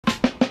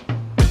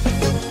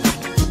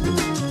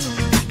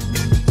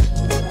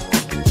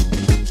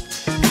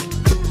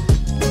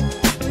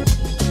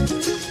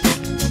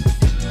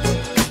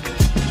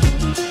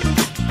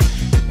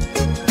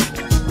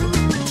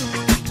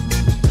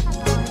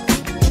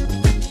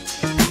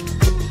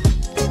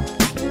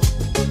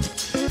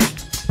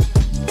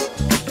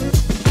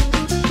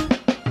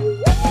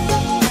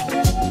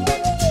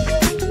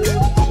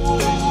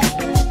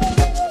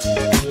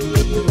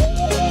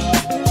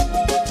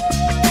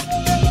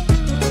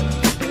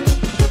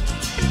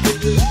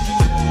You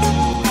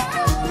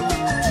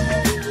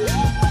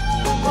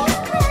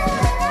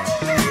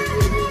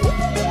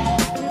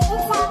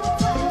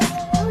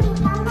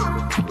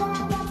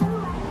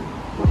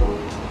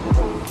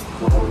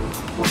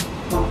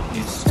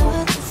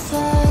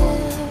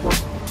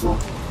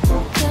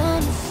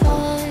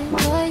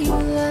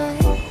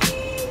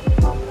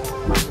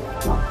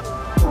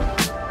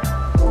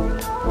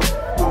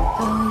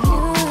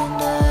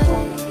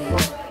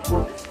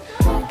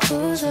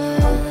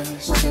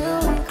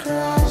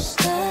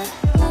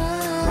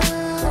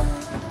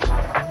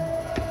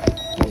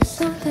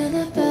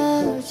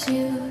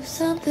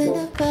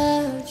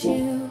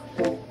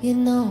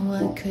know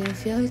I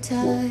crave your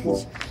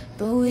touch,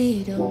 but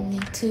we don't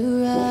need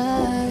to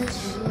rush.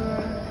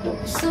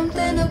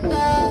 Something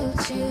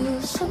about you,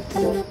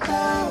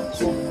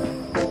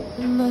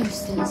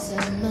 immersed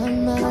inside my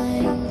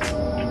mind.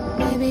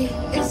 Maybe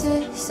it's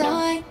a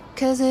sign,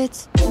 'cause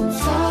it's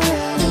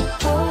already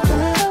over.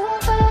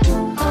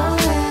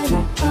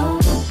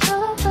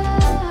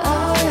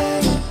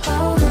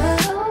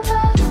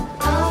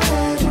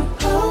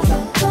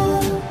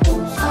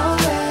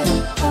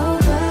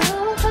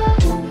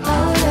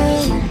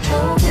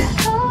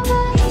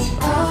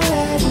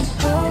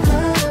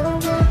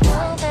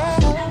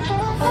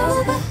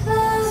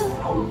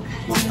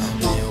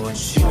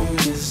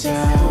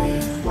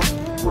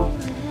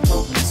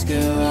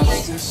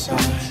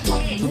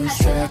 Lose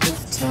track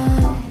of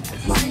time.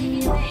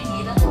 We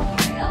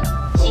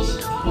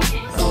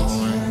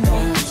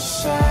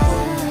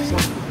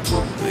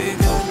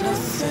got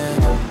nothing to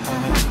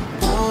hide.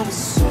 Wanna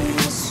see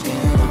your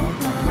skin on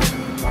mine.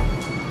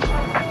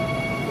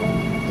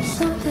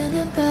 Something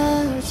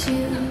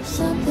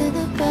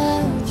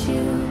about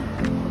you.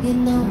 You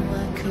know I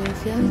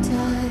crave your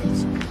touch,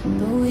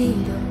 but we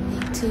don't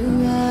need to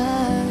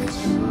rush.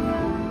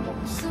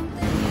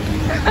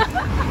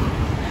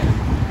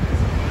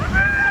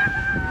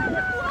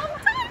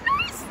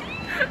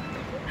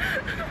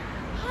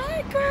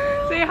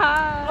 Say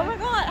hi. Oh my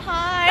god,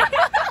 hi.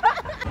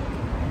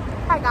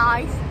 Hi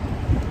guys.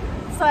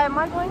 So am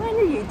I going on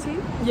your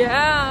YouTube?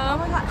 Yeah. Oh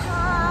my god,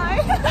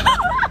 hi.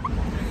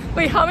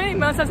 Wait, how many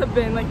months has it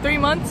been? Like 3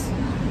 months?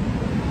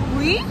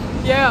 We?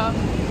 Yeah.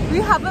 We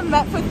haven't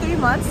met for 3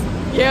 months?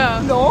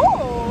 Yeah. No.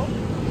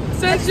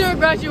 Since your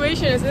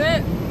graduation, isn't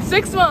it?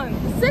 6 months.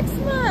 6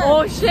 months.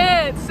 Oh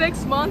shit,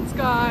 6 months,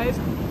 guys.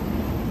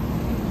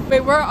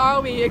 Wait, where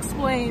are we?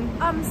 Explain.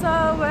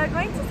 So we're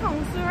going to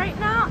Seongsu right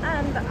now,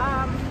 and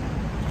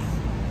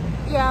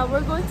yeah,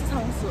 we're going to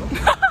Seongsu.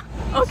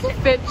 Okay,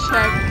 fit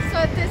check.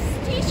 So this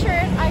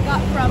t-shirt I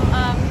got from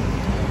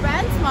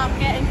Brand's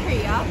Market in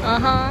Korea.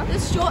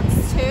 This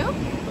shorts too.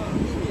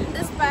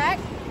 This bag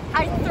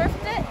I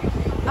thrifted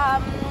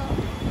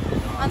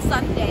on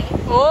Sunday.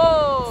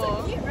 Oh.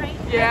 So cute, right?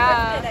 Yeah. I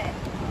thrifted it.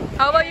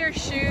 How about your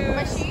shoes?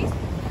 My shoes?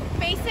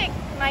 Basic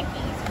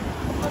Nikes.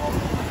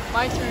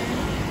 My turn.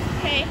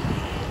 Okay.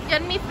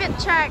 Get me fit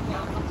check.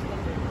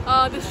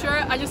 This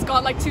shirt I just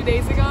got like 2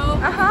 days ago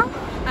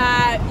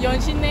at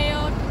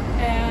Nail,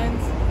 and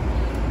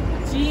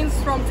jeans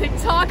from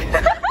TikTok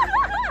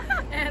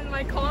and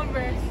my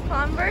Converse.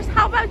 Converse?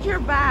 How about your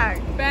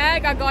bag?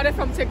 Bag, I got it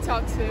from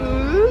TikTok too.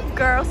 Ooh,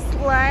 girl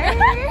slay.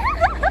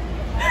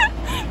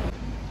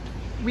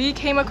 We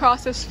came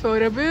across this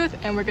photo booth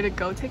and we're gonna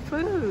go take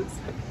photos.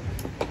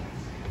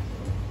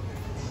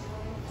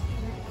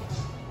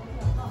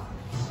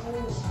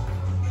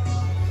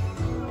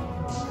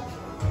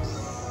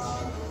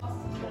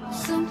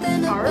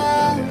 Something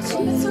about you,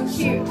 So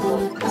cute.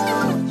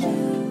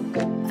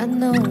 I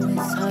know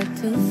it's hard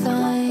to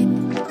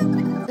find.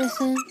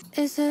 Listen,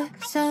 it's a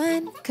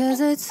sign,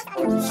 'cause it's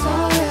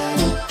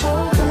already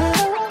over.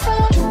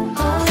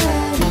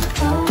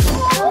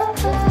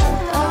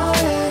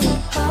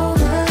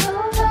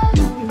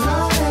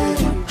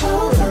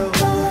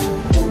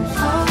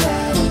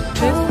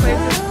 This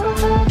place is so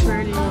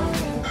pretty.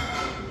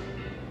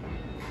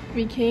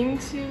 We came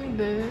to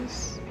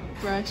this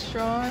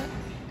restaurant,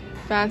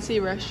 fancy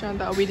restaurant,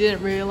 that we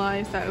didn't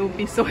realize that it would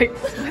be so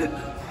expensive.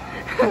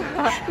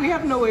 We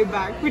have no way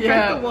back. We Yeah.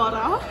 drank the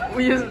water.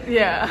 We just,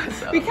 yeah.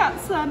 So. We can't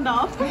stand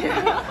up.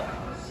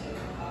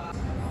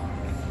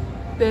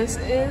 This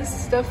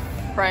is the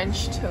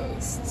French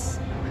toasts.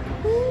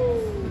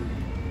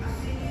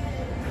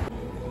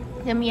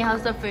 Yummy,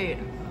 how's the food?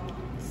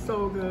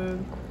 So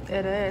good.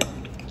 It is.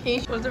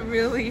 Was it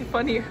really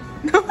funny?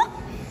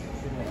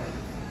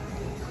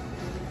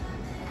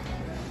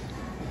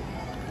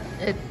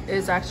 It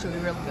is actually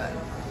really good.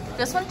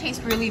 This one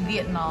tastes really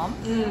Vietnam.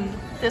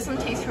 This one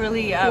tastes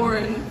really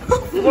Foreign.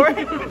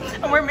 foreign.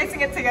 And we're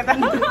mixing it together.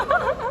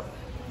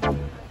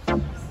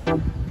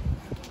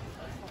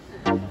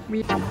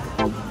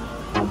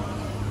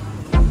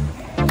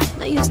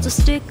 I used to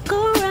stick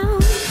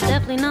around,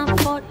 definitely not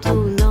for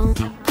too long.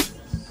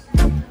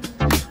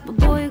 But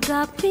boy, you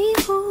got me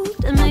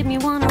hooked and made me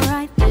wanna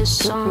write this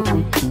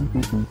song.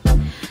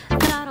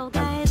 That all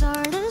guys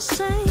are the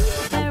same.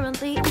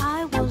 Apparently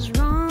I was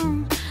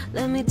wrong.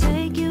 Let me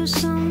take you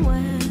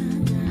somewhere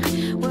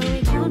where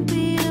we could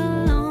be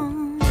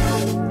alone.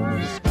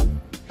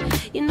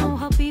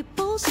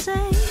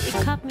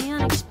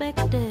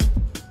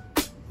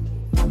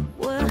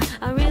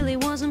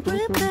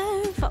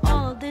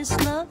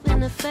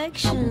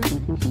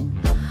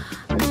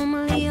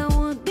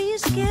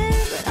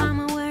 but I'm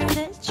aware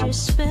that you're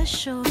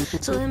special.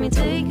 So let me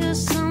take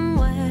us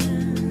somewhere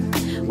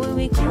where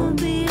we could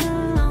be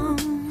alone.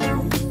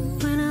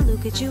 When I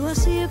look at you, I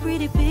see a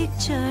pretty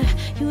picture.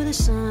 You're the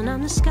sun,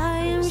 I'm the sky,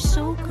 and we're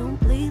so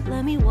complete.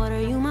 Let me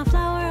water you, my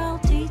flower, I'll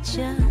teach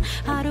you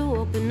how to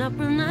open up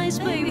real nice,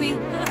 baby.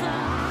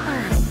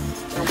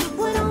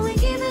 Why don't we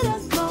give it a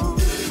go?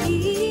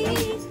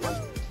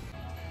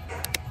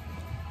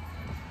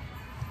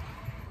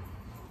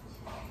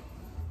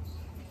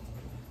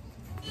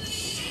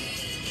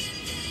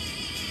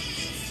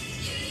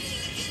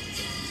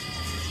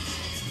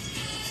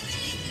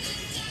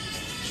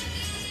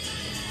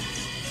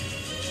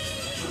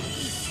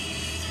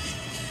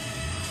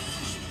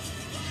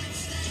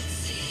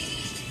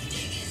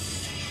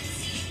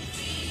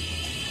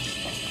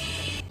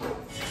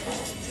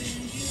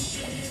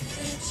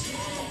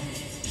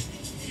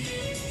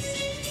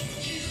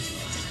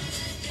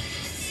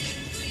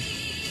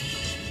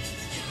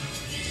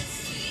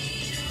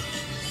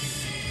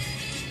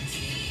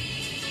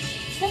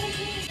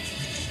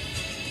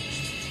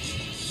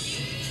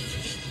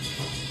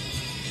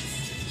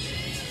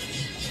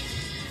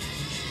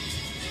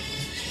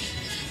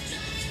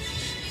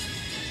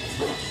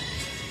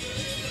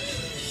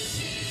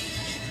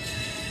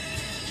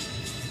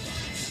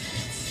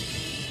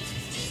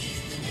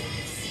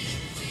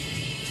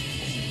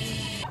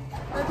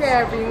 Okay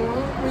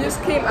everyone, we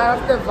just came out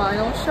of the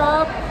vinyl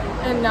shop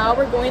and now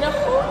we're going to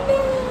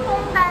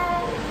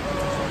Hongdae.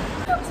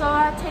 So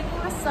I'm taking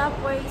the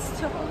subways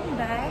to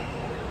Hongdae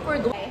for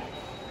the day.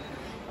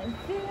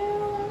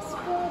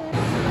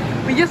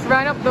 We just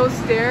ran up those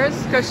stairs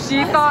because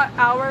she thought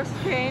ours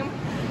came,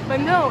 but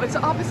no, it's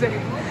the opposite.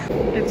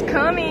 It's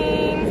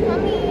coming. It's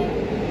coming.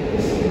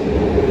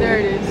 There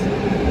it is.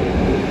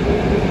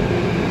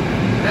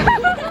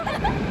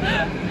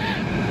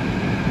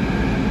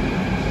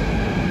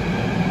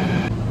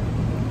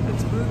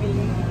 It's moving.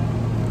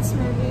 It's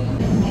moving.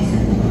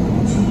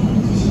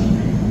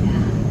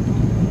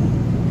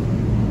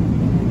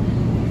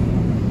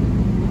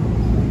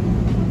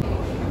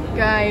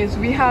 Guys,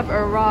 we have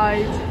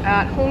arrived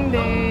at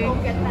Hongdae.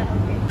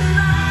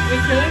 We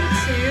came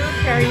to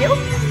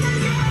karaoke.